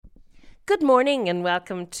Good morning and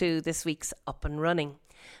welcome to this week's Up and Running.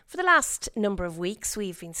 For the last number of weeks,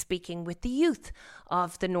 we've been speaking with the youth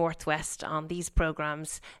of the Northwest on these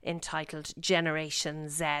programmes entitled Generation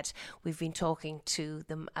Z. We've been talking to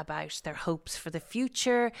them about their hopes for the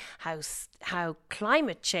future, how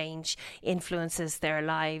climate change influences their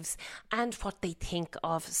lives, and what they think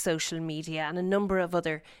of social media and a number of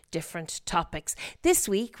other different topics. This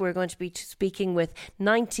week, we're going to be speaking with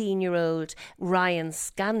 19-year-old Ryan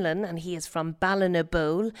Scanlon, and he is from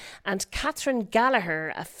Ballinabole, and Catherine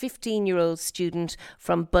Gallagher, a 15-year-old student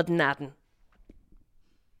from Buddenadden.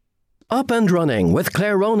 Up and Running with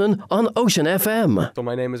Claire Ronan on Ocean FM. So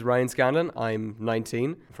my name is Ryan Scanlon. I'm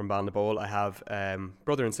 19 from Ballinabole. I have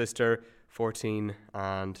brother and sister, 14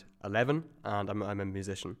 and 11, and I'm a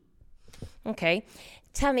musician. Okay.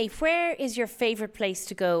 Tell me, where is your favourite place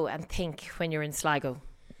to go and think when you're in Sligo?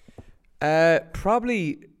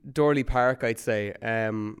 Probably Dorley Park, I'd say.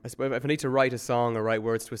 I suppose if I need to write a song or write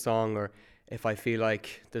words to a song, or if I feel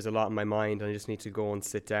like there's a lot in my mind and I just need to go and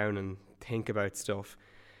sit down and think about stuff,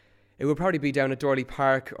 it would probably be down at Dorley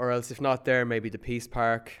Park, or else if not there, maybe the Peace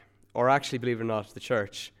Park, or actually, believe it or not, the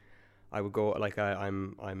church. I would go,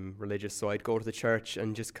 I'm religious, so I'd go to the church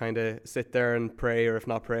and just kind of sit there and pray, or if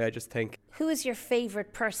not pray, I just think. Who is your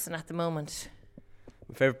favourite person at the moment?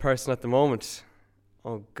 My favourite person at the moment?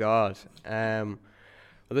 Oh, God. Well,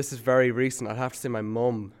 this is very recent. I'd have to say my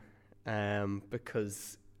mum,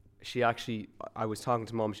 because she actually, I was talking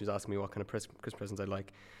to Mum, she was asking me what kind of Christmas presents I'd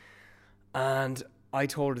like. And I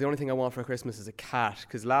told her the only thing I want for Christmas is a cat,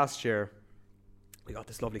 because last year we got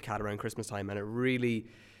this lovely cat around Christmas time, and it really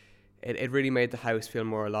made the house feel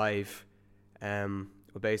more alive. Well,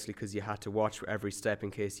 basically because you had to watch every step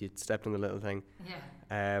in case you stepped on the little thing.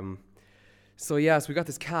 Yeah. So we got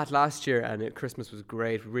this cat last year, and Christmas was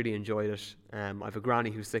great. We really enjoyed it. I have a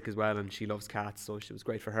granny who's sick as well, and she loves cats, so it was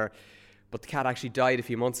great for her. But the cat actually died a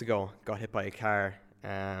few months ago, got hit by a car.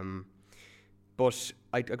 But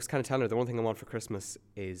I was kind of telling her the one thing I want for Christmas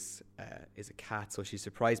is a cat. So she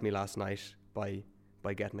surprised me last night by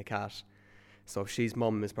getting a cat. So she's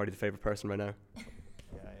mum is probably the favourite person right now.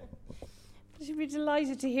 She'd be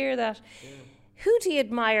delighted to hear that. Yeah. Who do you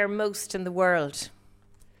admire most in the world?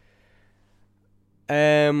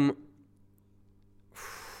 I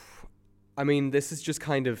mean, this is just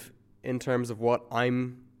kind of in terms of what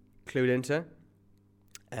I'm clued into.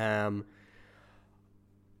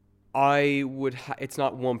 It's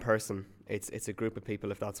not one person. It's a group of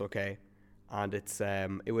people, if that's okay. And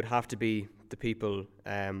it would have to be the people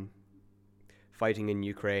fighting in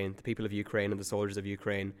Ukraine, the people of Ukraine and the soldiers of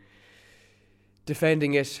Ukraine,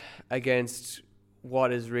 defending it against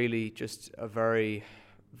what is really just a very,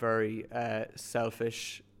 very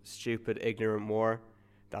selfish, stupid, ignorant war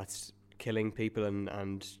that's killing people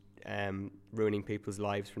and ruining people's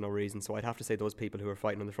lives for no reason. So I'd have to say those people who are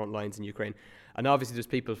fighting on the front lines in Ukraine. And obviously there's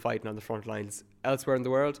people fighting on the front lines elsewhere in the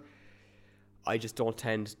world. I just don't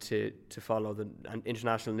tend to follow the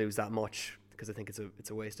international news that much, because I think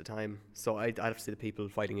it's a waste of time. So I'd have to say the people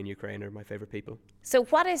fighting in Ukraine are my favourite people. So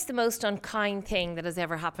what is the most unkind thing that has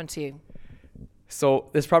ever happened to you? So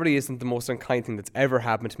this probably isn't the most unkind thing that's ever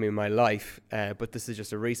happened to me in my life, but this is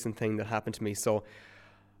just a recent thing that happened to me. So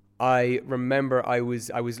I remember I'm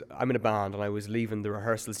in a band, and I was leaving the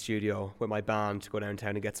rehearsal studio with my band to go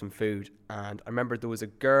downtown and get some food. And I remember there was a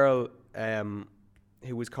girl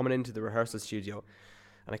who was coming into the rehearsal studio,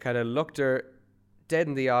 and I kind of looked her dead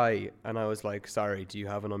in the eye, and I was like, "Sorry, do you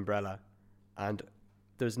have an umbrella?" And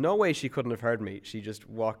there's no way she couldn't have heard me. She just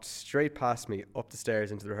walked straight past me up the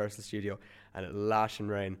stairs into the rehearsal studio, and it lashing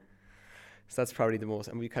rain. So that's probably the most,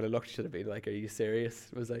 and we kind of looked at each other being like, "Are you serious?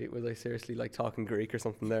 Was I seriously like talking Greek or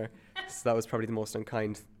something there?" So that was probably the most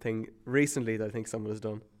unkind thing recently that I think someone has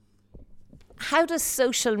done. How does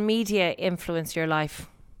social media influence your life?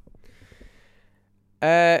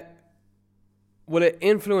 Well, it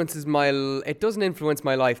doesn't influence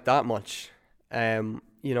my life that much. I'm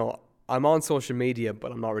on social media,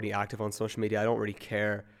 but I'm not really active on social media. I don't really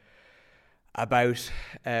care about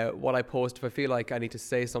what I post. If I feel like I need to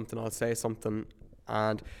say something, I'll say something.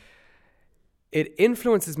 And it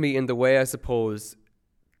influences me in the way, I suppose,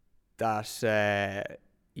 that,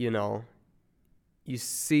 you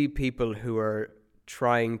see people who are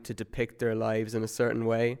trying to depict their lives in a certain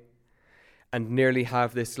way and nearly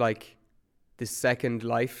have this second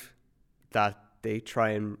life that they try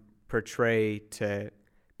and portray to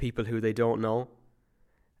people who they don't know.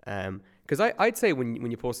 Because I'd say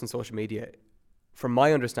when you post on social media, from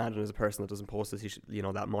my understanding as a person that doesn't post this,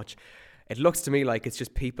 that much, it looks to me like it's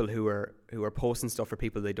just people who are posting stuff for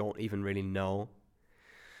people they don't even really know.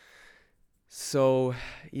 So,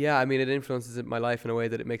 yeah, I mean, it influences my life in a way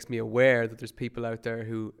that it makes me aware that there's people out there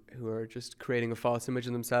who are just creating a false image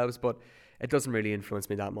of themselves, but it doesn't really influence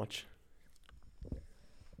me that much.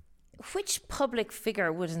 Which public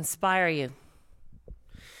figure would inspire you?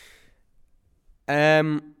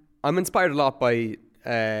 I'm inspired a lot by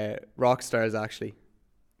rock stars, actually,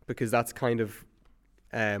 because that's kind of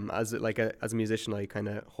as a musician, I kind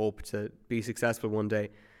of hope to be successful one day.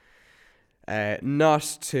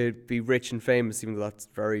 Not to be rich and famous, even though that's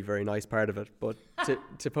a very, very nice part of it, but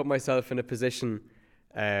to put myself in a position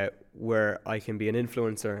where I can be an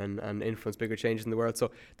influencer and influence bigger changes in the world.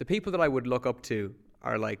 So the people that I would look up to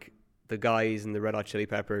are like the guys in the Red Hot Chili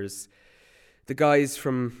Peppers, the guys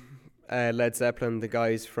from Led Zeppelin, the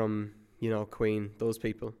guys from, Queen. Those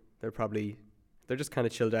people, they're just kind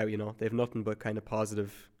of chilled out, they have nothing but kind of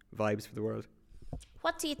positive vibes for the world.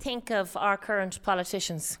 What do you think of our current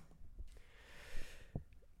politicians?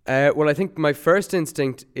 Well, I think my first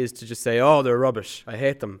instinct is to just say, oh, they're rubbish. I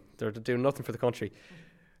hate them. They're doing nothing for the country.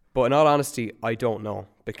 But in all honesty, I don't know,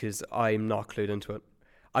 because I'm not clued into it.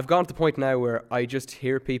 I've gone to the point now where I just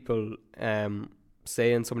hear people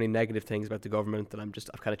saying so many negative things about the government that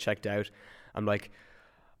I've kind of checked out. I'm like,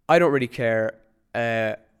 I don't really care.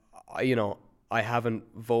 I haven't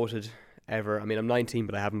voted ever. I mean, I'm 19,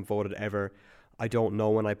 but I haven't voted ever. I don't know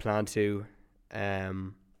when I plan to.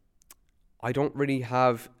 I don't really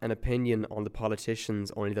have an opinion on the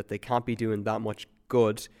politicians, only that they can't be doing that much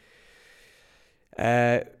good.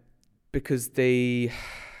 Because I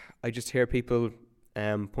just hear people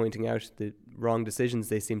pointing out the wrong decisions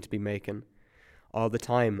they seem to be making all the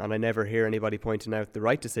time, and I never hear anybody pointing out the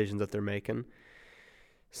right decisions that they're making.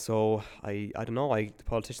 So I don't know. The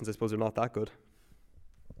politicians, I suppose, are not that good.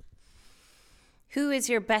 Who is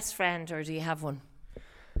your best friend, or do you have one?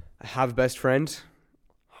 I have a best friend,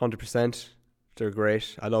 100%. They're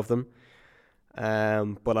great. I love them.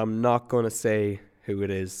 But I'm not going to say who it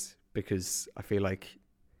is, because I feel like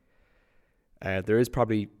there is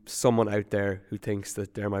probably someone out there who thinks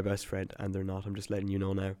that they're my best friend, and they're not. I'm just letting you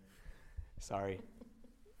know now. Sorry.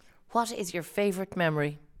 What is your favourite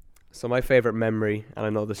memory? So my favourite memory, and I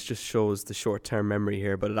know this just shows the short-term memory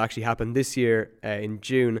here, but it actually happened this year in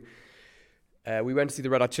June. We went to see the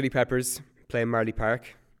Red Hot Chili Peppers play in Marley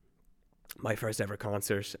Park. My first ever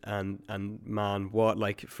concert, and man,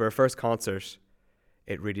 for a first concert,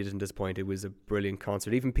 it really didn't disappoint. It was a brilliant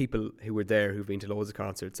concert. Even people who were there, who've been to loads of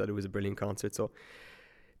concerts, said it was a brilliant concert. So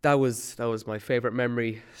that was my favourite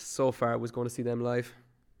memory so far, was going to see them live.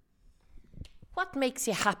 What makes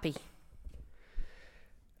you happy?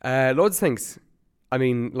 Loads of things. I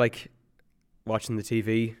mean, like watching the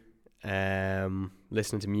TV,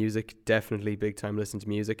 listening to music, definitely big time listening to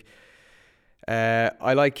music.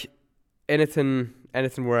 I like anything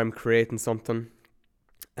where I'm creating something.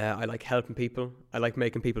 I like helping people. I like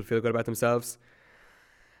making people feel good about themselves.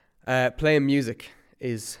 Playing music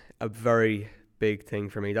is a very big thing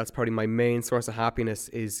for me. That's probably my main source of happiness,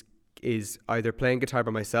 is either playing guitar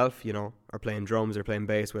by myself, or playing drums or playing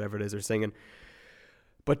bass, whatever it is, or singing.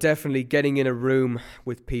 But definitely getting in a room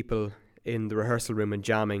with people in the rehearsal room and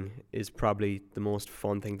jamming is probably the most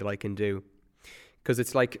fun thing that I can do. Because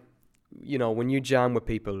it's like, when you jam with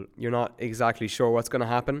people, you're not exactly sure what's going to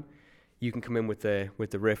happen. You can come in with the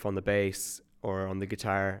riff on the bass or on the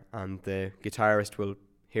guitar, and the guitarist will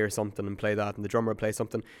hear something and play that, and the drummer will play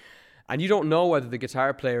something. And you don't know whether the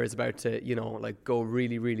guitar player is about to, go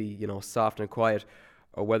really, really, soft and quiet,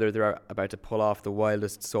 or whether they're about to pull off the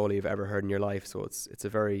wildest solo you've ever heard in your life. So it's a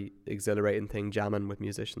very exhilarating thing, jamming with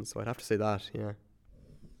musicians. So I'd have to say that, yeah.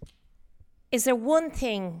 Is there one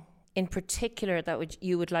thing in particular that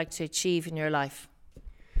you would like to achieve in your life?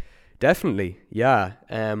 Definitely, yeah.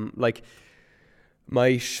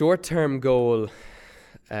 My short-term goal,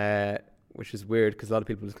 which is weird because a lot of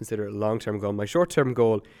people consider it a long-term goal. My short-term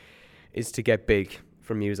goal is to get big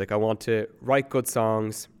from music. I want to write good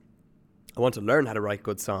songs. I want to learn how to write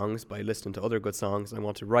good songs by listening to other good songs. I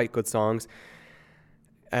want to write good songs.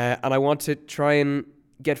 And I want to try and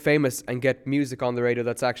get famous and get music on the radio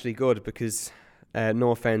that's actually good, because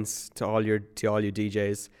no offense to all your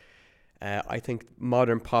DJs, I think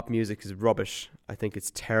modern pop music is rubbish. I think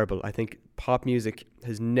it's terrible. I think pop music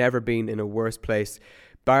has never been in a worse place,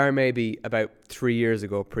 bar maybe about 3 years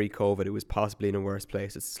ago, pre-COVID. It was possibly in a worse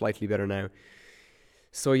place. It's slightly better now.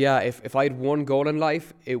 So yeah, if I had one goal in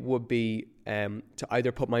life, it would be to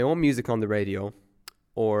either put my own music on the radio,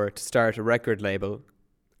 or to start a record label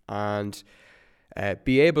and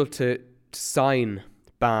be able to sign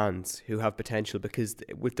bands who have potential. Because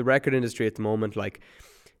with the record industry at the moment,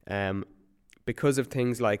 because of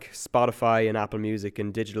things like Spotify and Apple Music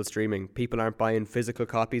and digital streaming, people aren't buying physical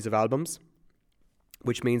copies of albums.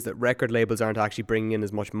 which means that record labels aren't actually bringing in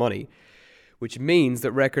as much money, which means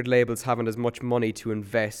that record labels haven't as much money to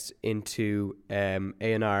invest into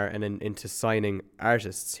A&R and into signing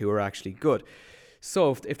artists who are actually good.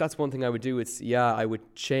 So if that's one thing I would do, I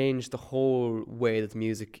would change the whole way that the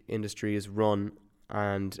music industry is run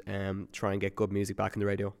and try and get good music back in the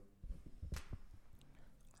radio.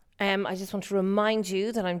 I just want to remind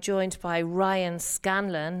you that I'm joined by Ryan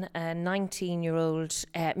Scanlon, a 19-year-old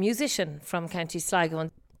musician from County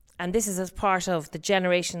Sligo. And this is as part of the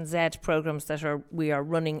Generation Z programmes that we are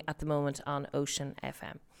running at the moment on Ocean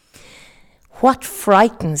FM. What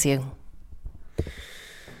frightens you?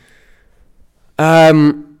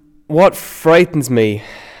 What frightens me?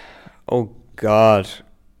 Oh, God.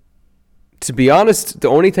 To be honest, the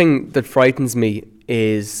only thing that frightens me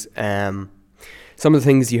is some of the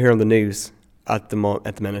things you hear on the news at the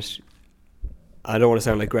minute. I don't want to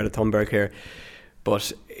sound like Greta Thunberg here,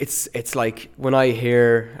 but it's like when I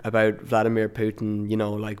hear about Vladimir Putin,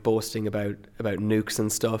 like boasting about nukes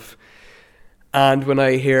and stuff, and when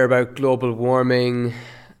I hear about global warming,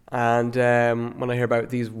 and when I hear about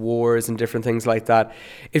these wars and different things like that,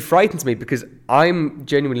 it frightens me because I'm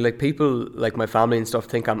genuinely, like, people like my family and stuff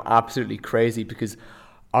think I'm absolutely crazy because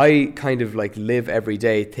I kind of like live every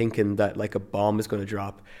day thinking that like a bomb is going to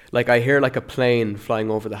drop. Like I hear like a plane flying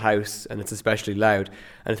over the house and it's especially loud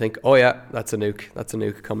and I think, oh yeah, that's a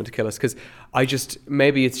nuke coming to kill us. Because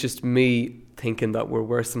maybe it's just me thinking that we're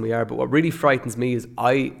worse than we are. But what really frightens me is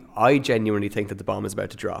I genuinely think that the bomb is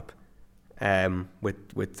about to drop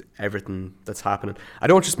with everything that's happening. I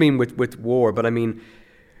don't just mean with war, but I mean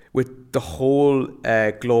with the whole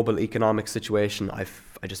global economic situation. I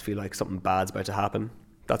just feel like something bad's about to happen.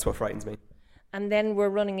 That's what frightens me. And then we're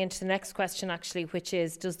running into the next question, actually, which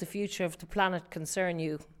is, does the future of the planet concern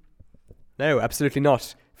you? No, absolutely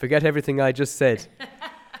not. Forget everything I just said.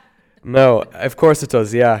 No, of course it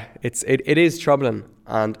does, yeah. It is troubling.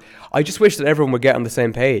 And I just wish that everyone would get on the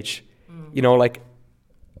same page. Like,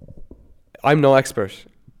 I'm no expert,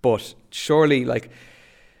 but surely, like,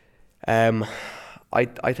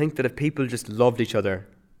 I think that if people just loved each other,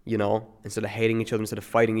 instead of hating each other, instead of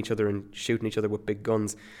fighting each other and shooting each other with big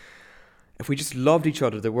guns, if we just loved each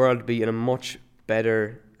other, the world would be in a much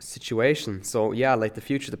better situation. So yeah, like the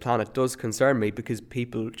future of the planet does concern me because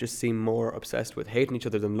people just seem more obsessed with hating each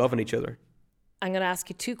other than loving each other. I'm going to ask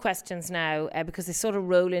you two questions now because they sort of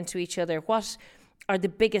roll into each other. What are the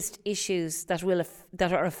biggest issues that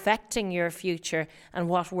are affecting your future, and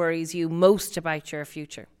what worries you most about your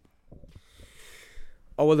future?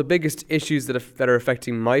 Oh, well, the biggest issues that are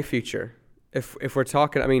affecting my future, if we're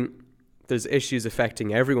talking, I mean, there's issues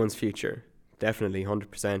affecting everyone's future, definitely,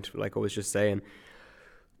 100%, like I was just saying.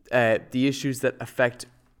 The issues that affect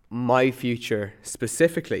my future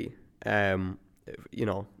specifically, seeing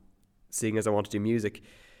as I want to do music,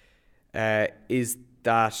 is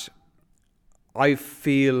that I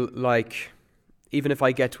feel like even if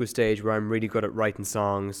I get to a stage where I'm really good at writing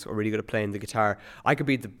songs or really good at playing the guitar, I could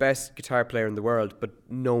be the best guitar player in the world, but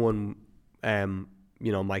no one,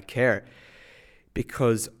 might care.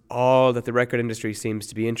 Because all that the record industry seems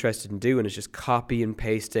to be interested in doing is just copy and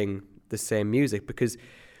pasting the same music. Because,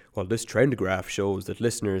 well, this trend graph shows that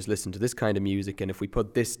listeners listen to this kind of music, and if we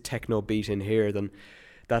put this techno beat in here, then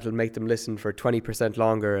that'll make them listen for 20%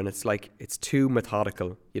 longer. And it's like, it's too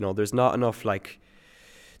methodical. There's not enough like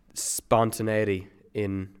spontaneity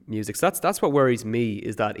in music. So that's what worries me,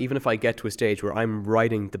 is that even if I get to a stage where I'm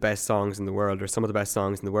writing the best songs in the world or some of the best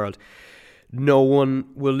songs in the world, no one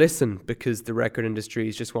will listen because the record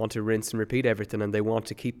industries just want to rinse and repeat everything and they want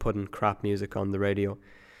to keep putting crap music on the radio.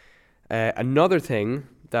 Another thing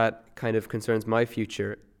that kind of concerns my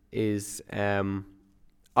future is I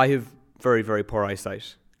have very, very poor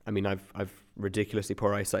eyesight. I mean, I've ridiculously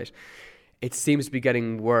poor eyesight. It seems to be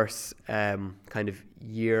getting worse kind of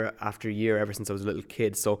year after year ever since I was a little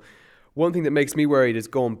kid. So one thing that makes me worried is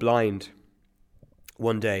going blind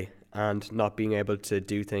one day and not being able to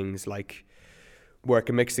do things like work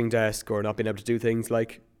a mixing desk, or not being able to do things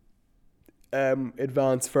like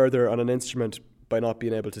advance further on an instrument by not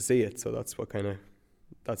being able to see it. So that's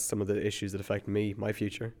some of the issues that affect me, my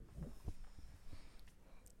future.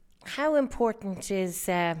 How important is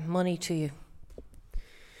money to you?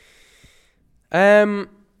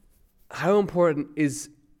 How important is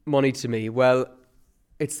money to me? Well,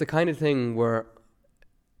 it's the kind of thing where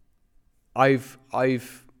I've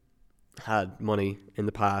had money in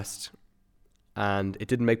the past and it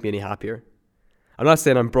didn't make me any happier. I'm not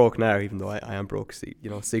saying I'm broke now, even though I am broke,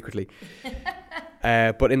 secretly.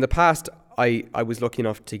 But in the past, I was lucky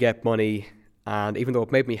enough to get money, and even though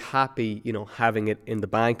it made me happy, having it in the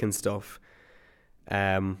bank and stuff,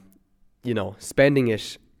 spending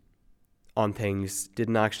it on things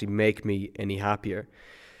didn't actually make me any happier.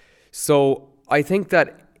 So I think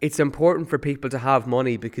that it's important for people to have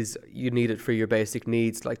money because you need it for your basic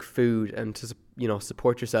needs like food and to,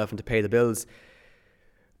 support yourself and to pay the bills.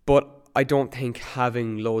 But I don't think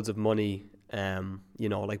having loads of money,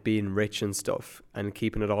 like being rich and stuff and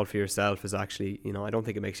keeping it all for yourself is actually, I don't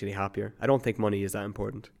think it makes you any happier. I don't think money is that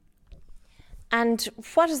important. And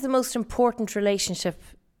what is the most important relationship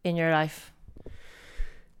in your life?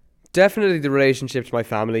 Definitely the relationship to my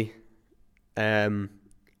family.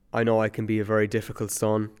 I know I can be a very difficult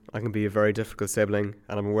son. I can be a very difficult sibling,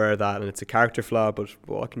 and I'm aware of that, and it's a character flaw, but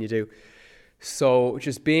what can you do? So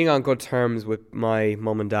just being on good terms with my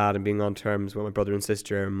mum and dad and being on terms with my brother and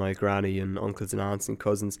sister and my granny and uncles and aunts and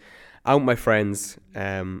cousins and my friends.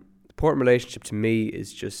 Important relationship to me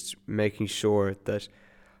is just making sure that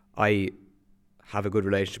I have a good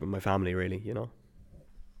relationship with my family, really,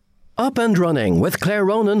 Up and Running with Claire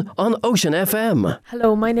Ronan on Ocean FM.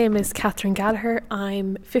 Hello, my name is Catherine Gallagher.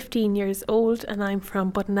 I'm 15 years old and I'm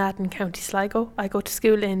from Buddenadden, County Sligo. I go to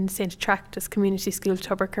school in St. Attractus Community School,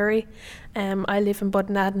 Tubbercurry. I live in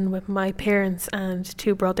Buddenadden with my parents and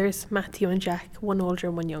two brothers, Matthew and Jack, one older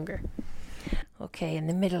and one younger. Okay, in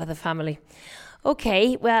the middle of the family.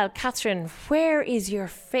 Okay, well, Catherine, where is your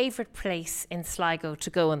favourite place in Sligo to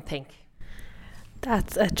go and think?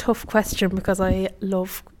 That's a tough question because I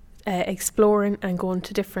love exploring and going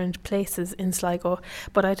to different places in Sligo,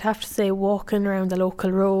 but I'd have to say walking around the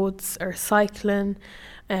local roads or cycling.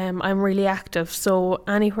 I'm really active, so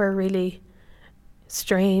anywhere really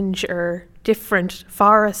strange or different,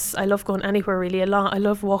 forests, I love going anywhere really. I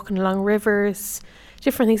love walking along rivers,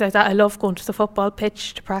 different things like that. I love going to the football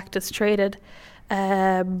pitch to practice traded.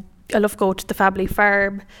 I love going to the family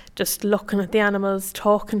farm, just looking at the animals,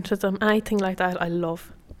 talking to them, anything like that I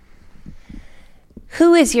love.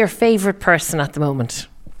 Who is your favourite person at the moment?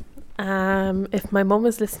 If my mum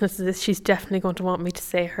is listening to this, she's definitely going to want me to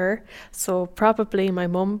say her. So probably my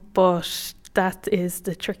mum, but that is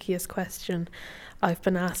the trickiest question I've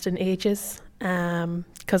been asked in ages,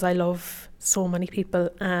 because I love so many people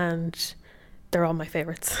and they're all my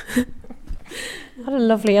favourites. What a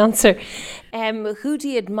lovely answer. Who do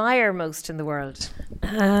you admire most in the world?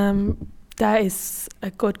 That is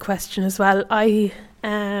a good question as well. I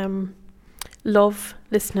love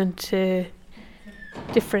listening to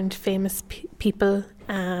different famous people.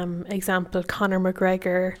 Example, Conor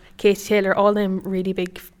McGregor, Katie Taylor, all them really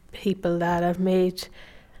big people that have made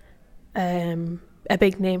a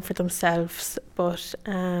big name for themselves. But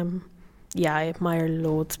I admire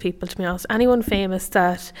loads of people, to be honest. Anyone famous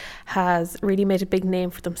that has really made a big name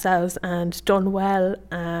for themselves and done well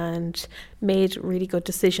and made really good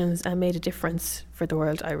decisions and made a difference for the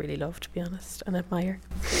world, I really love, to be honest, and admire.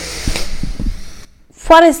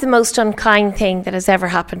 What is the most unkind thing that has ever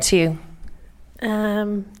happened to you?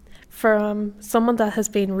 From someone that has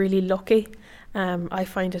been really lucky, I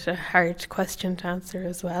find it a hard question to answer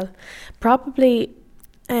as well. Probably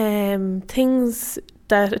things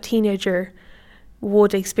that a teenager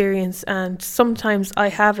would experience, and sometimes I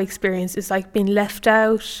have experienced, is like being left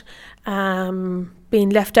out of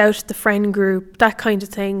the friend group. That kind of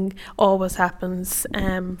thing always happens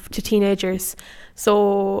to teenagers.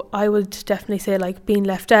 So I would definitely say like being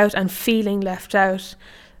left out and feeling left out.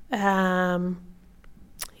 I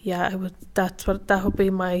would. That would be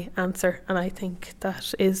my answer, and I think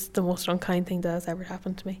that is the most unkind thing that has ever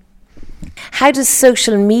happened to me. How does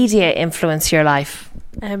social media influence your life?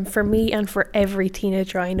 For me and for every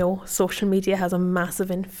teenager I know, social media has a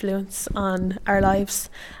massive influence on our lives.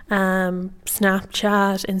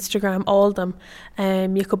 Snapchat, Instagram, all of them.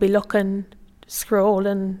 You could be looking,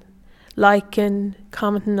 scrolling, liking,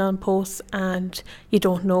 commenting on posts, and you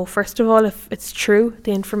don't know, first of all, if it's true,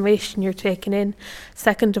 the information you're taking in.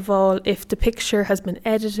 Second of all, if the picture has been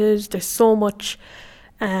edited. There's so much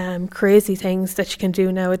crazy things that you can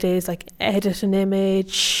do nowadays, like edit an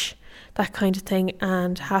image, that kind of thing,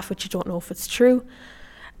 and half it you don't know if it's true.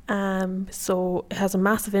 So it has a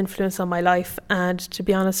massive influence on my life, and to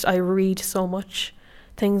be honest, I read so much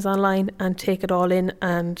things online and take it all in,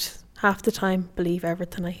 and half the time believe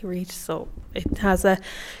everything I read. So it has a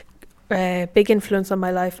big influence on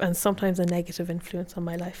my life, and sometimes a negative influence on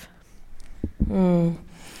my life.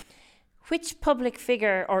 Which public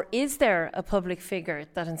figure, or is there a public figure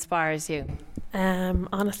that inspires you?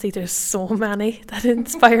 Honestly, there's so many that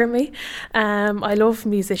inspire me. I love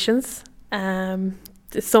musicians.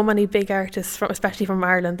 There's so many big artists, especially from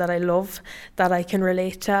Ireland, that I love, that I can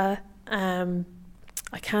relate to.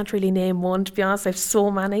 I can't really name one, to be honest. I have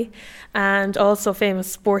so many. And also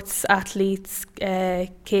famous sports athletes,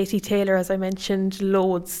 Katie Taylor, as I mentioned,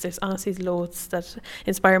 loads. There's honestly loads that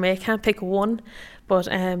inspire me. I can't pick one, but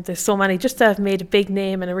there's so many just that have made a big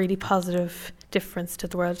name and a really positive difference to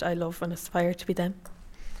the world. I love and aspire to be them.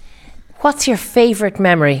 What's your favourite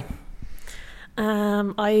memory?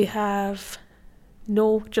 I have...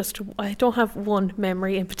 No, I don't have one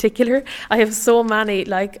memory in particular. I have so many,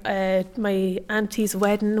 like my auntie's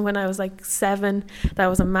wedding when I was like 7. That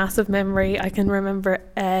was a massive memory. I can remember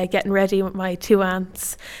getting ready with my 2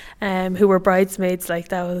 aunts who were bridesmaids. Like,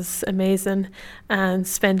 that was amazing. And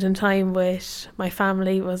spending time with my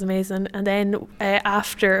family was amazing. And then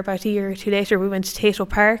after, about a year or 2 later, we went to Tato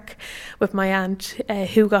Park with my aunt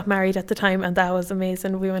who got married at the time, and that was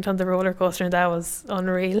amazing. We went on the roller coaster and that was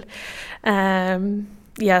unreal.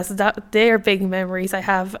 So they are big memories I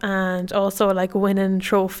have, and also like winning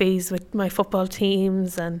trophies with my football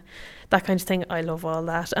teams and that kind of thing. I love all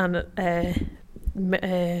that, and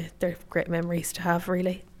they're great memories to have,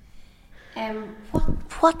 really.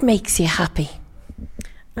 What makes you happy?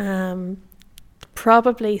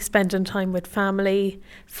 Probably spending time with family,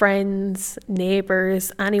 friends,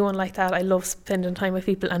 neighbours, anyone like that. I love spending time with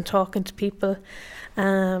people and talking to people.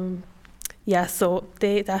 So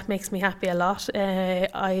that makes me happy a lot.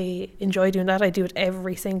 I enjoy doing that. I do it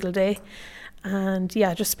every single day. And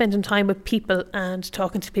just spending time with people and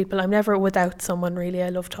talking to people. I'm never without someone, really. I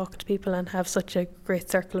love talking to people and have such a great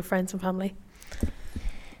circle of friends and family.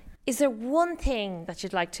 Is there one thing that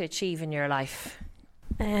you'd like to achieve in your life?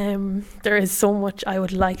 There is so much I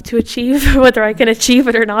would like to achieve. Whether I can achieve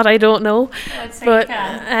it or not, I don't know. I'd say you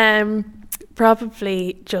can.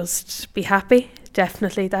 Probably just be happy.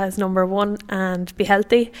 Definitely, that is number one, and be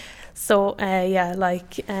healthy. So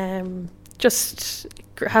just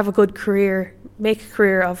have a good career, make a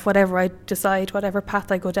career of whatever I decide, whatever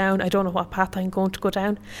path I go down. I don't know what path I'm going to go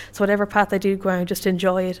down, so whatever path I do go down, just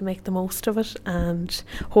enjoy it and make the most of it, and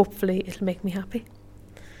hopefully it'll make me happy.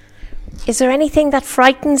 Is there anything that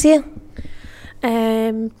frightens you?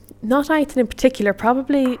 Not anything in particular.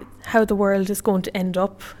 Probably how the world is going to end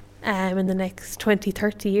up in the next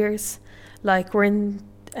 20-30 years. Like,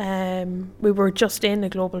 we were just in a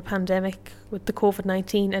global pandemic with the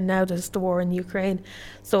COVID-19, and now there's the war in Ukraine.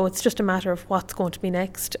 So it's just a matter of what's going to be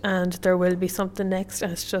next, and there will be something next,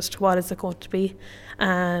 and it's just what is it going to be.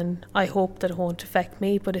 And I hope that it won't affect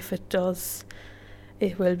me, but if it does,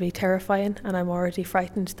 it will be terrifying, and I'm already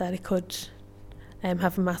frightened that it could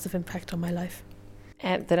have a massive impact on my life.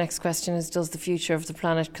 The next question is, does the future of the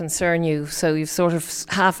planet concern you? So you've sort of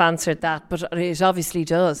half answered that, but it obviously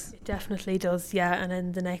does. It definitely does, yeah. And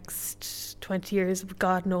in the next 20 years,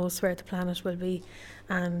 God knows where the planet will be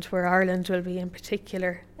and where Ireland will be in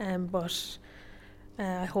particular. But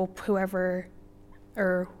I hope whoever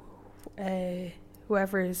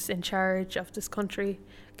is in charge of this country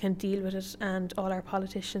can deal with it, and all our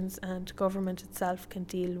politicians and government itself can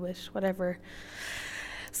deal with whatever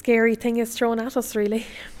scary thing is thrown at us, really.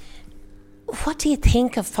 What do you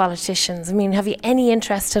think of politicians? I mean, have you any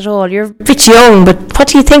interest at all? You're a bit young, but what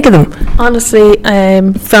do you think of them? Honestly,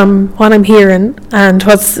 from what I'm hearing and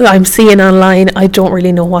what I'm seeing online, I don't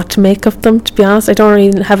really know what to make of them, to be honest. I don't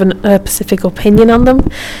really have a specific opinion on them,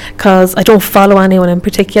 because I don't follow anyone in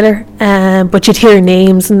particular. But you'd hear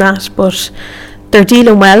names and that, but they're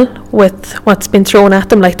dealing well with what's been thrown at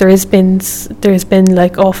them. Like, there's been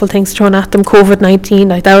like awful things thrown at them. COVID-19,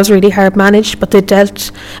 like, that was really hard managed, but they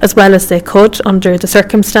dealt as well as they could under the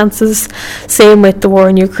circumstances. Same with the war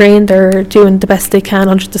in Ukraine, they're doing the best they can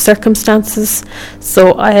under the circumstances.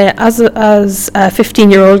 So as a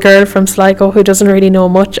 15-year-old girl from Sligo who doesn't really know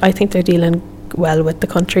much, I think they're dealing well with the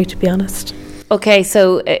country, to be honest. Okay,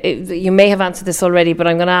 so you may have answered this already, but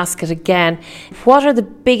I'm going to ask it again. What are the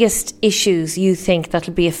biggest issues you think that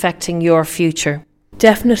will be affecting your future?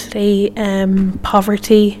 Definitely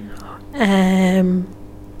poverty. I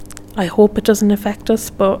hope it doesn't affect us,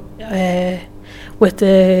 but with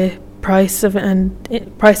the prices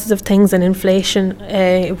of things and inflation,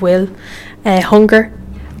 it will. Hunger.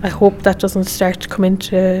 I hope that doesn't start to come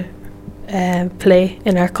into play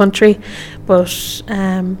in our country, but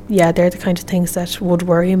they're the kind of things that would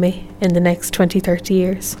worry me in the next 20-30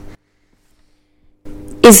 years.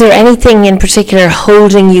 Is there anything in particular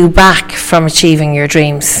holding you back from achieving your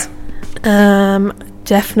dreams?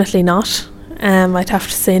 Definitely not. I'd have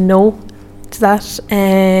to say no to that.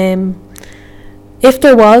 If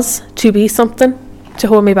there was to be something to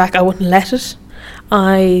hold me back, I wouldn't let it.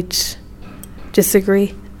 I'd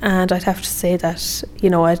disagree. And I'd have to say that,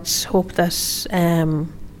 I'd hope that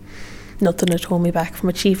nothing would hold me back from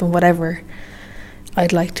achieving whatever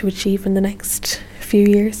I'd like to achieve in the next few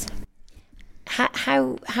years.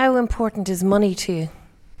 How important is money to you?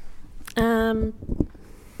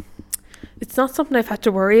 It's not something I've had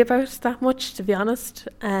to worry about that much, to be honest.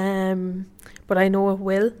 But I know it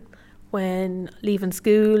will when leaving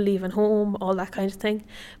school, leaving home, all that kind of thing.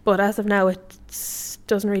 But as of now, it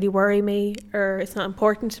doesn't really worry me, or it's not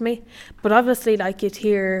important to me. But obviously, like, you'd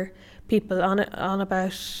hear people on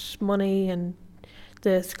about money and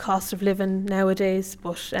the cost of living nowadays.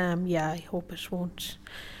 But I hope it won't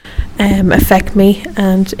affect me.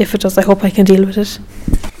 And if it does, I hope I can deal with it.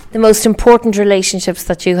 The most important relationships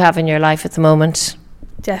that you have in your life at the moment?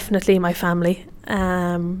 Definitely my family.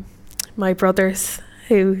 My brothers,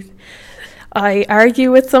 who I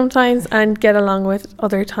argue with sometimes and get along with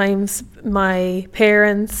other times. My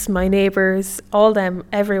parents, my neighbours, all them,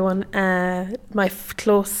 everyone. My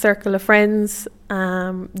close circle of friends.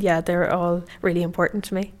 They're all really important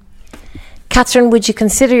to me. Catherine, would you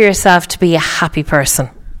consider yourself to be a happy person?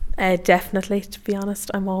 Definitely, to be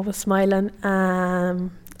honest. I'm always smiling.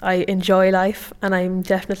 I enjoy life, and I'm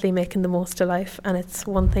definitely making the most of life, and it's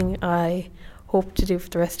one thing I hope to do for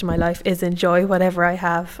the rest of my life is enjoy whatever I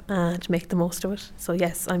have and make the most of it. So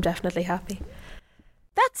yes, I'm definitely happy.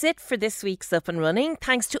 That's it for this week's Up and Running.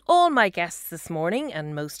 Thanks to all my guests this morning,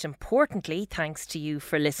 and most importantly, thanks to you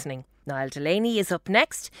for listening. Niall Delaney is up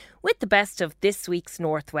next with the best of this week's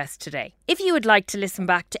Northwest Today. If you would like to listen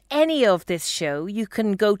back to any of this show, you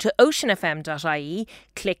can go to oceanfm.ie,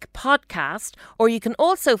 click podcast, or you can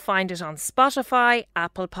also find it on Spotify,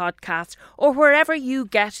 Apple Podcasts, or wherever you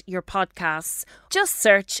get your podcasts. Just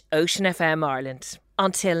search Ocean FM Ireland.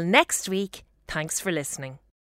 Until next week, thanks for listening.